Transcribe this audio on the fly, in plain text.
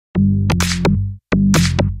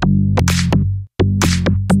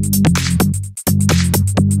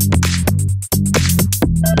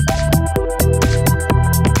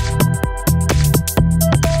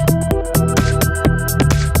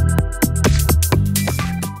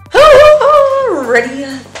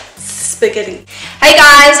spaghetti. Hey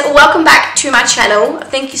guys, welcome back to my channel.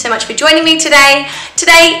 Thank you so much for joining me today.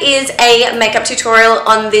 Today is a makeup tutorial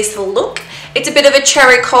on this look. It's a bit of a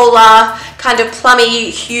cherry cola, kind of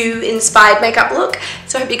plummy hue inspired makeup look.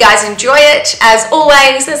 So I hope you guys enjoy it. As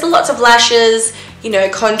always, there's lots of lashes, you know,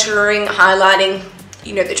 contouring, highlighting,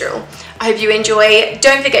 you know the drill. I hope you enjoy.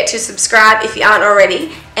 Don't forget to subscribe if you aren't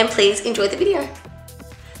already, and please enjoy the video.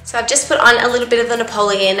 So I've just put on a little bit of the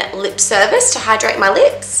Napoleon lip service to hydrate my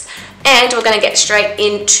lips, and we're going to get straight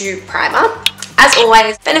into primer. As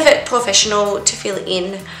always, Benefit POREFESSIONAL to fill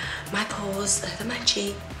in my pores over my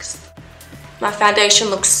cheeks. My foundation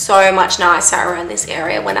looks so much nicer around this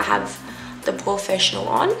area when I have the POREFESSIONAL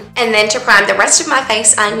on. And then to prime the rest of my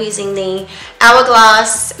face, I'm using the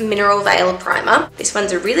Hourglass Mineral Veil Primer. This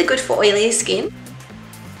one's really good for oily skin.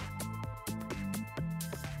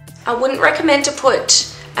 I wouldn't recommend to put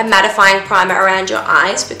a mattifying primer around your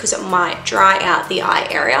eyes because it might dry out the eye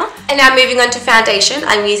area. And now moving on to foundation,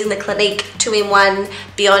 I'm using the Clinique 2-in-1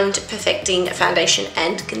 Beyond Perfecting Foundation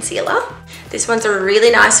and Concealer. This one's a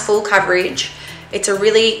really nice full coverage. It's a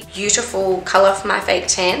really beautiful colour for my fake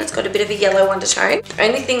tan. It's got a bit of a yellow undertone. The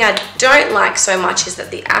only thing I don't like so much is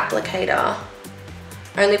that the applicator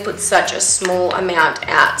only puts such a small amount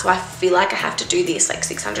out, so I feel like I have to do this like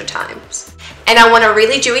 600 times. And I want a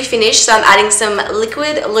really dewy finish, so I'm adding some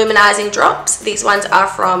liquid luminizing drops. These ones are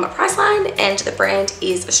from Priceline and the brand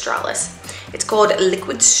is Australis. It's called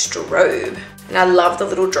Liquid Strobe, and I love the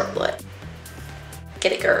little droplet.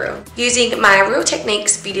 Get it, girl. Using my Real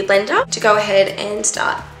Techniques Beauty Blender to go ahead and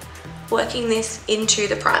start working this into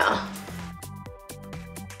the primer.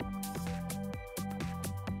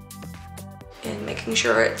 And making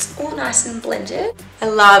sure it's all nice and blended. I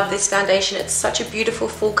love this foundation. It's such a beautiful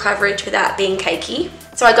full coverage without being cakey.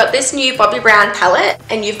 So I got this new Bobbi Brown palette,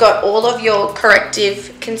 and you've got all of your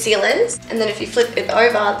corrective concealers. And then if you flip it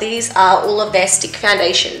over, these are all of their stick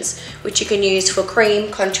foundations, which you can use for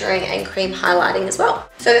cream contouring and cream highlighting as well.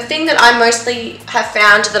 So the thing that I mostly have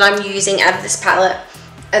found that I'm using out of this palette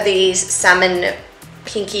are these salmon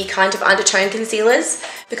pinky kind of undertone concealers,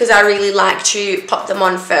 because I really like to pop them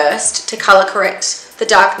on first to color correct the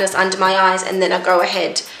darkness under my eyes, and then I go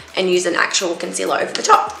ahead and use an actual concealer over the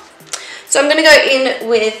top. So I'm going to go in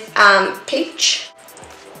with Peach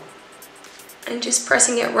and just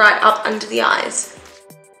pressing it right up under the eyes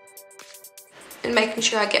and making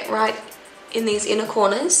sure I get right in these inner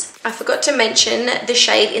corners. I forgot to mention the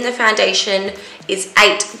shade in the foundation is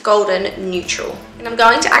 8 Golden Neutral. And I'm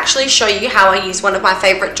going to actually show you how I use one of my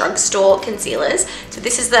favorite drugstore concealers. So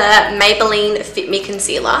this is the Maybelline Fit Me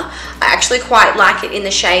Concealer. I actually quite like it in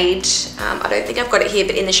the shade, I don't think I've got it here,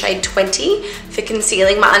 but in the shade 20 for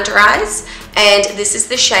concealing my under eyes. And this is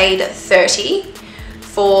the shade 30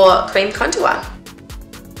 for cream contour.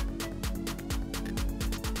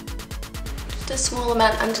 Just a small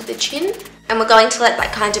amount under the chin. And we're going to let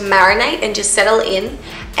that kind of marinate and just settle in.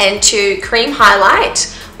 And to cream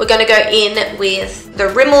highlight, we're going to go in with the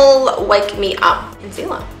Rimmel Wake Me Up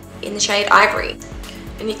Concealer in the shade Ivory.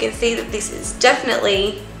 And you can see that this is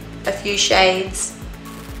definitely a few shades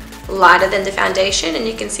lighter than the foundation, and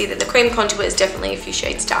you can see that the cream contour is definitely a few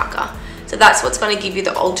shades darker. So that's what's going to give you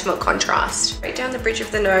the ultimate contrast. Right down the bridge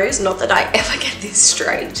of the nose, not that I ever get this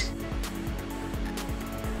straight.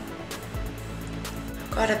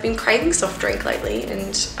 God, I've been craving soft drink lately, and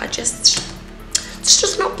it's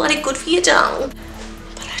just not bloody good for you, darling.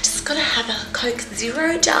 But I just gotta have a Coke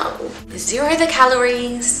Zero, darling. 0 the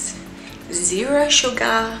calories, 0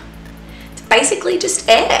 sugar. It's basically just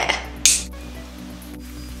air.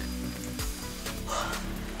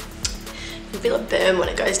 You feel a burn when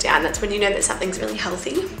it goes down. That's when you know that something's really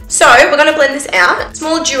healthy. So we're gonna blend this out.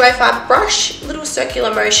 Small duo fiber brush, little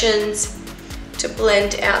circular motions to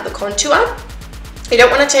blend out the contour. You don't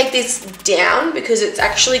want to take this down because it's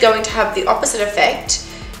actually going to have the opposite effect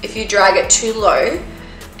if you drag it too low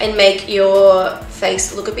and make your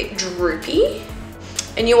face look a bit droopy.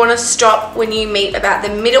 And you want to stop when you meet about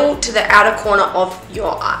the middle to the outer corner of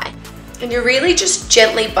your eye. And you're really just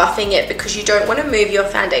gently buffing it because you don't want to move your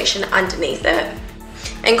foundation underneath it.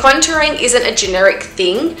 And contouring isn't a generic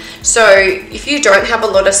thing, so if you don't have a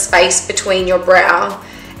lot of space between your brow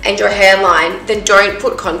and your hairline, then don't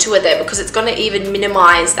put contour there because it's going to even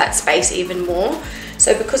minimize that space even more.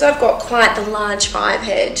 So because I've got quite the large 5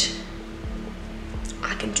 head,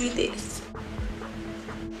 I can do this.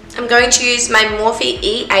 I'm going to use my Morphe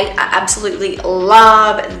E8. I absolutely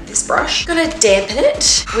love this brush. I'm going to dampen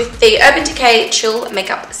it with the Urban Decay Chill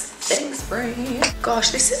Makeup Setting Spray. Gosh,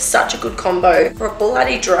 this is such a good combo for a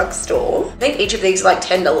bloody drugstore. I think each of these are like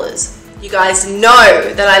 $10. You guys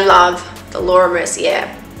know that I love the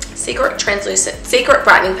Mercier Secret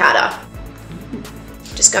Brightening Powder.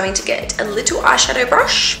 I'm just going to get a little eyeshadow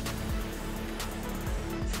brush.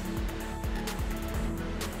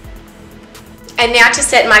 And now to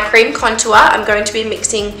set my cream contour, I'm going to be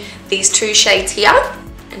mixing these 2 shades here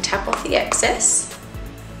and tap off the excess.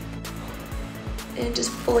 And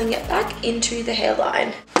just pulling it back into the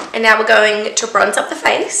hairline. And now we're going to bronze up the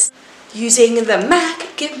face using the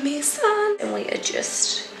MAC Give Me Sun. And we are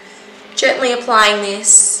just gently applying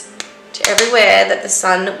this to everywhere that the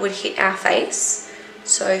sun would hit our face.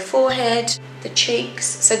 So forehead, the cheeks.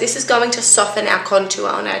 So this is going to soften our contour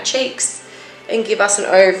on our cheeks and give us an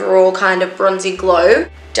overall kind of bronzy glow.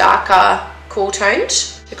 Darker, cool toned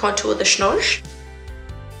to contour the schnoz.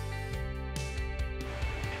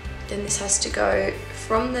 Then this has to go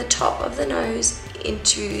from the top of the nose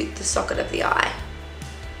into the socket of the eye.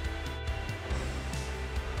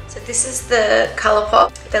 So this is the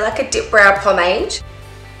ColourPop. They're like a dip brow pomade.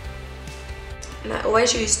 And I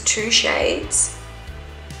always use 2 shades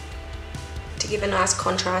to give a nice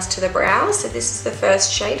contrast to the brows. So this is the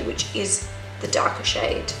first shade, which is the darker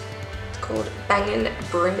shade. It's called BANGIN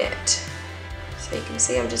Brunette. So you can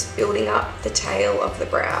see I'm just building up the tail of the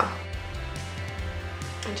brow.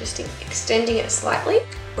 I'm just extending it slightly,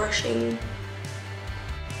 brushing.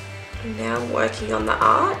 And now I'm working on the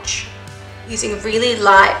arch using really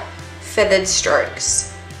light feathered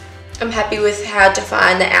strokes. I'm happy with how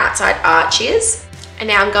defined the outside arch is. And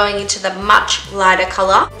now I'm going into the much lighter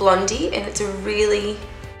color, Blondie, and it's a really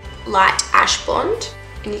light ash blonde.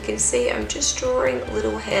 And you can see I'm just drawing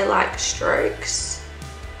little hair-like strokes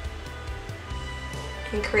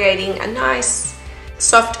and creating a nice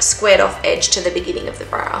soft squared off edge to the beginning of the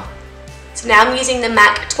brow. So now I'm using the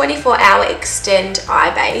MAC 24 Hour Extend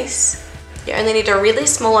Eye Base. You only need a really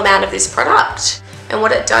small amount of this product, and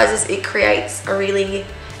what it does is it creates a really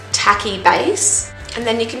tacky base, and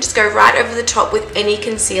then you can just go right over the top with any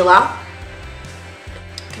concealer.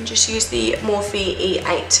 You can just use the Morphe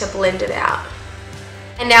E8 to blend it out.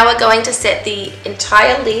 And now we're going to set the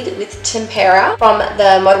entire lid with Tempera from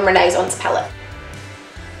the Modern Renaissance palette.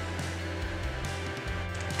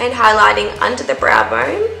 And highlighting under the brow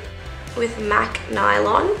bone with MAC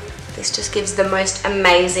Nylon. This just gives the most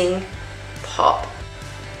amazing pop.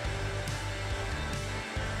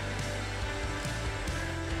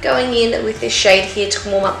 Going in with this shade here to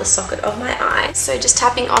warm up the socket of my eye. So just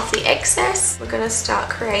tapping off the excess, we're going to start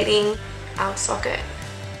creating our socket.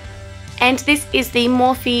 And this is the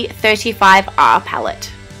Morphe 35R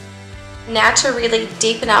palette. Now to really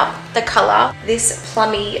deepen up the colour, this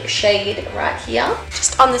plummy shade right here,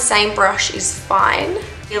 just on the same brush is fine.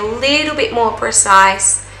 Be a little bit more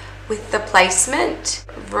precise with the placement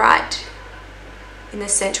right in the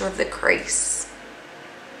centre of the crease.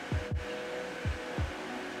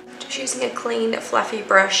 Just using a clean fluffy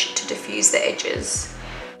brush to diffuse the edges.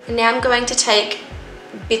 And now I'm going to take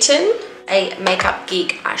Bitten, a Makeup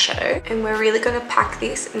Geek eyeshadow, and we're really going to pack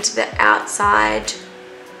this into the outside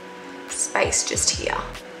space just here.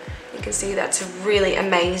 You can see that's a really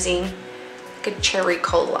amazing, like a cherry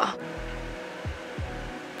cola.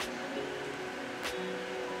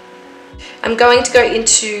 I'm going to go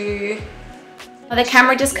into... The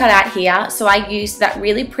camera just cut out here, so I used that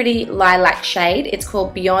really pretty lilac shade. It's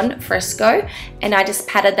called Beyond Fresco, and I just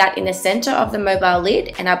patted that in the center of the mobile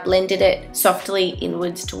lid and I blended it softly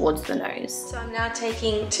inwards towards the nose. So I'm now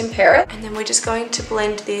taking Tempera, and then we're just going to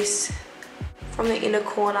blend this from the inner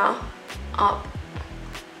corner up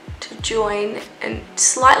to join and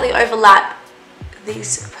slightly overlap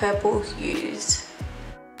these purple hues.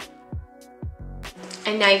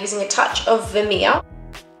 And now using a touch of Vermeer.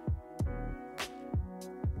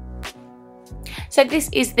 So this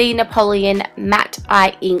is the Napoleon Matte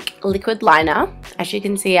Eye Ink Liquid Liner. As you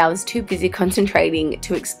can see, I was too busy concentrating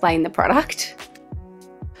to explain the product.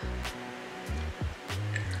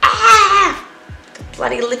 Ah! The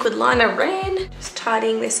bloody liquid liner ran. Just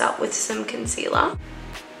tidying this up with some concealer.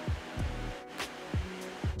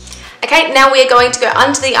 Okay, now we are going to go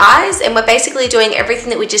under the eyes, and we're basically doing everything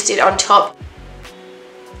that we just did on top.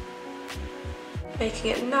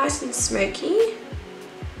 Making it nice and smoky.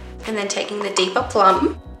 And then taking the deeper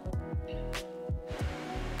plum.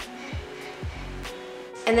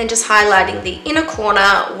 And then just highlighting the inner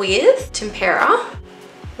corner with Tempera,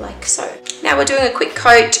 like so. Now we're doing a quick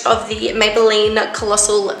coat of the Maybelline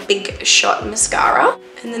Colossal Big Shot Mascara.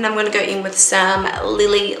 And then I'm going to go in with some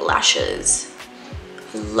Lilly lashes.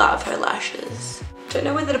 I love her lashes. Don't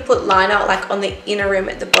know whether to put liner like on the inner rim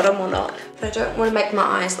at the bottom or not. But I don't want to make my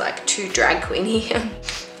eyes like too drag queeny.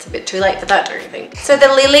 It's a bit too late for that, don't you think? So the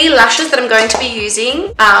Lilly lashes that I'm going to be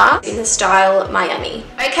using are in the style Miami.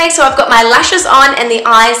 Okay, so I've got my lashes on and the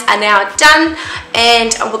eyes are now done.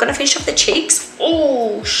 And we're going to finish off the cheeks.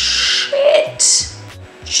 Oh, shit.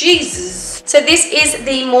 Jesus. So this is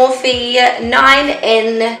the Morphe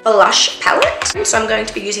 9N Blush Palette. So I'm going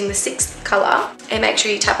to be using the 6th colour. And make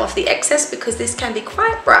sure you tap off the excess because this can be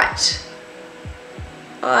quite bright.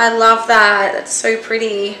 Oh, I love that. That's so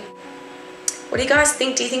pretty. What do you guys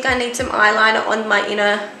think? Do you think I need some eyeliner on my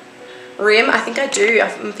inner rim? I think I do.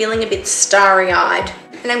 I'm feeling a bit starry-eyed.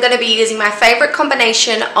 And I'm going to be using my favourite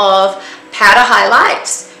combination of powder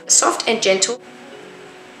highlights, soft and gentle.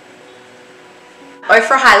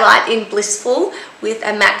 OFRA highlight in Blissful with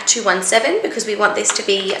a MAC 217 because we want this to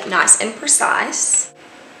be nice and precise.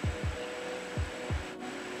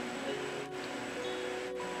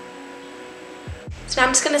 So now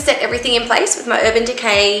I'm just going to set everything in place with my Urban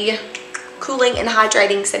Decay Cooling and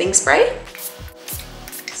Hydrating Setting Spray.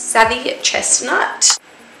 Savvy Chestnut.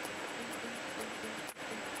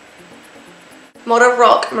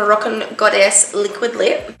 MODELROCK Moroccan Goddess Liquid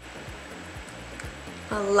Lip.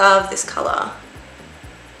 I love this colour.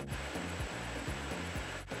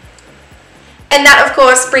 And that, of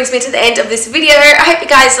course, brings me to the end of this video. I hope you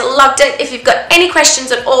guys loved it. If you've got any questions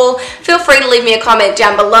at all, feel free to leave me a comment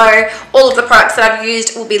down below. All of the products that I've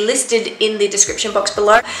used will be listed in the description box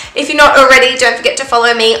below. If you're not already, don't forget to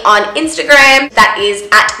follow me on Instagram. That is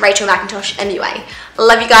 @RachelMcIntoshMUA. I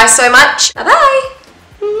love you guys so much. Bye-bye.